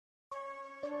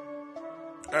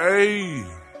Hey,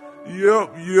 yep.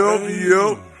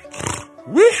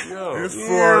 Wee, it's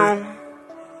fun.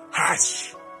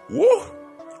 Hush. Woo.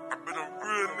 I've been a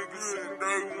real nigga since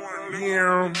day one.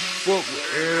 Yeah, fuck with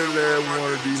every last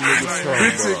one of these niggas talking about.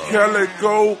 Bitch,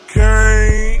 CaliCo,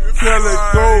 Caine.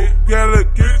 CaliCo, get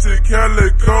your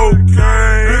CaliCo,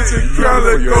 Caine. Bitch,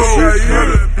 CaliCo,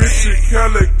 bitch,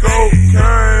 CaliCo,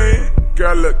 Caine.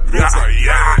 CaliCo,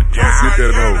 get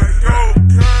that over.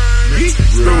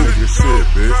 Real nigga shit,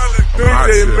 bitch. Think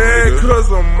they mad cause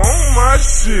I'm on my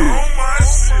shit.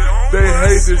 They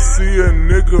hate to see a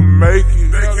nigga make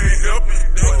it.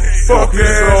 Fuck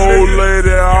that old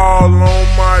lady all on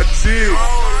my dick.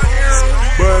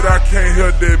 But I can't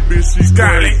help that bitch, she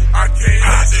got it. I can't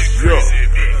help that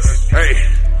bitch. Hey.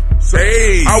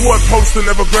 I wasn't supposed to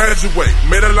never graduate.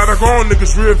 Made a lot of grown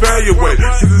niggas reevaluate.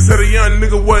 Since I said a young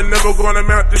nigga wasn't never gonna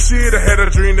amount to shit, I had a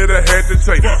dream that I had to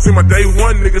take. See my day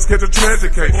one niggas catch a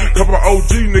tragic case. Couple of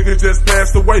OG niggas just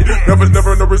passed away.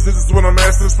 Never no resistance when I'm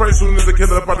asking space. Soon as I kill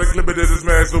up, I clip it, it is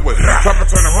smashed away. Top of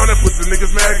turn 100, puts the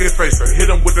niggas maggot face. I hit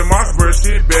them with the Mossberg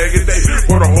shit, bag of day.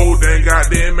 For the whole dang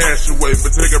goddamn mash away.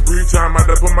 But take a brief time, I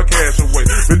put my cash away.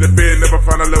 Been the bed, never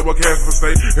find a level cash for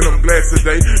stay. And I'm glad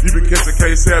today, you can catch a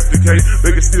case after case. They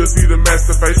can still see the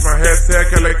master face. My hashtag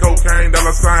CaliCo, Caine, $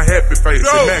 happy face.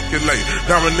 Immaculate,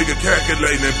 now a nigga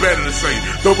calculating and better to say.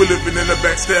 Though we living in a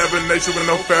backstabbing nation with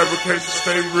no fabrication,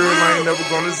 stay real, I ain't never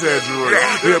gonna exaggerate.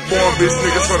 They're born bitch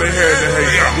niggas, so they had to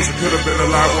hate. Wish I could've been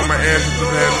alive when my ancestors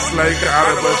had a slave. Out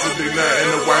of us, a big nut and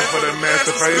the wife for the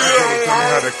master face. Tell me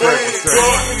how to crack the sack.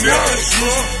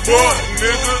 Fuck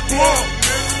nigga,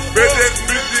 bet that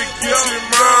bitch to get your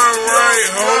mind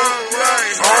right, ho.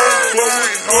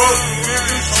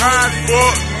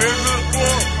 Fuck nigga,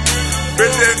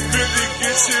 bet that bitch to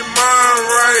get your mind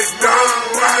right, down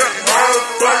right, fuck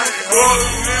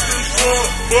nigga,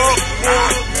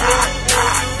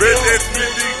 bet that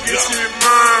bitch to get your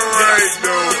mind right,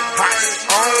 though.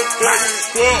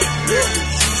 Fuck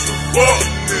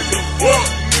nigga,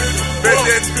 bet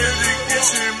that bitch to get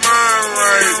your mind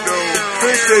right, though.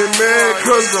 Think they mad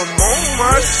cause I'm on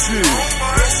my shit.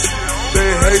 They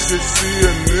hate to see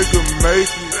a nigga make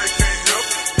it.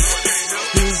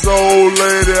 His old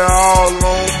lady all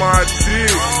on my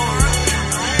dick.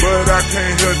 But I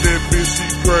can't help that bitch, she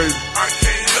crazy. I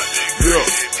can't help that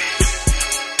bitch.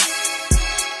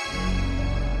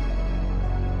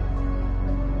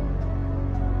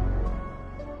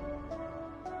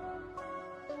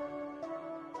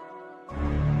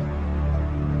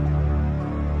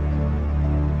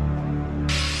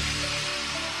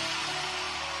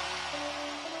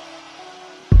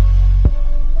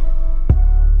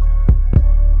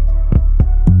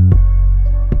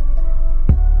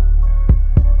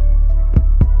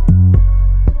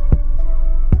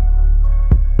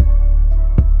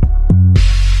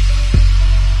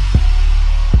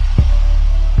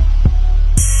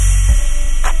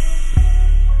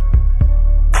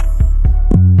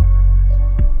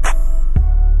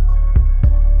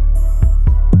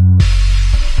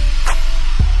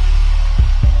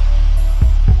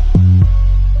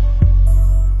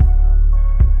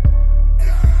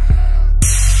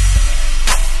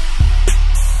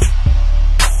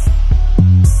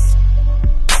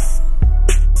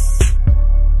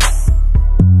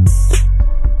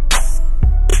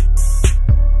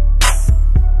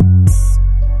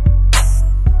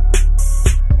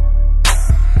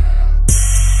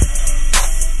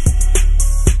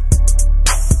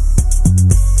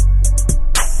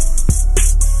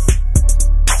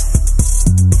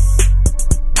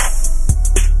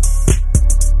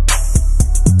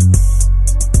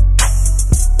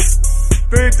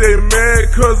 They mad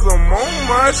cause I'm on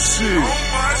my shit.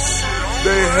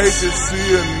 They hate to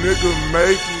see a nigga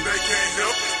make it.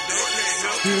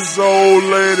 His old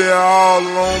lady all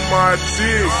on my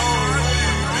dick.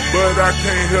 But I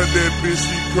can't help that bitch,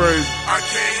 she crazy. I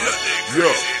can't help that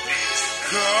crazy.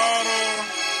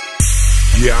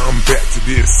 Yeah, I'm back to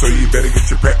this, so you better get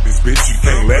your practice, bitch. You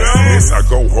can't last in this. I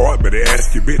go hard, but they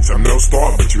ask you, bitch. I'm no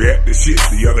star, but you act this shit.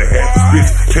 The other half is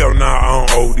bitch. Hell nah, I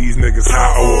don't owe these niggas.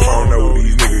 I don't know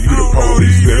these niggas. You the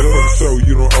police, nigga. So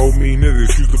you don't owe me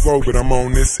niggas. Use the flow, but I'm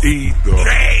on this either.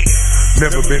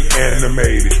 Never been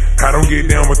animated. I don't get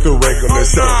down with the regular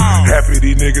show. Half of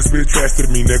these niggas been trash to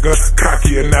me, nigga.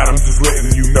 Cocky or not, I'm just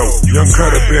letting you know. Young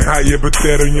Kutta been higher, but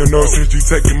that on your nose. Since you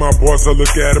taking my bars, I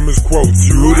look at them as quotes.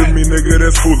 You to me, nigga,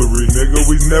 that's foolery, nigga.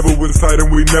 We never was tight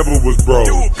and we never was broke.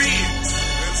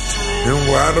 And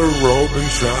while the road been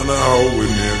tryna hold a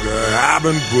nigga, I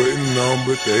been putting on,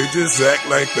 but they just act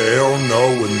like they don't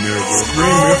know a nigga.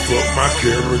 Screaming, fuck my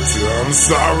character, I'm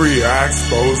sorry I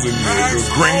exposed a nigga.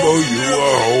 Gringo, you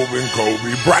a hoe and Kobe.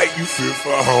 Bright, you fit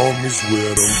for homies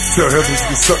with them. Tell Heathens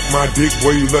to suck my dick,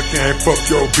 boy, you lucky I ain't fuck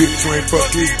your bitch. You ain't fuck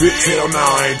his bitch, hell no,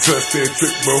 I ain't touched that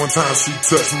trick, but one time she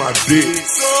touched my dick.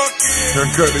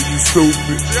 And Kutta, you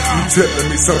stupid. You telling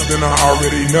me something I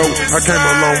already know. I came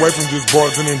a long way from just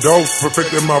bartending dope.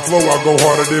 Perfecting my flow, I go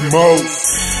harder than most.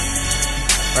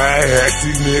 I ask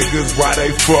these niggas why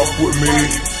they fuck with me.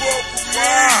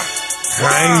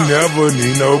 I ain't never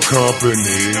need no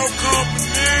company.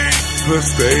 Plus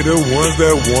they the ones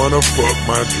that wanna fuck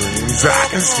my dreams. I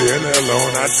can stand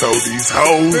alone, I told these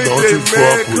hoes, don't you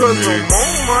fuck with me. I'm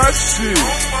on my shit.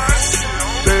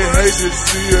 They hate to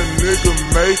see a nigga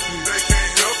make it.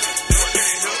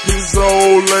 This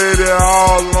old lady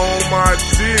all on my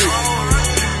dick.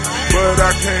 But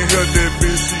I can't help that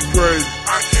bitch, she crazy.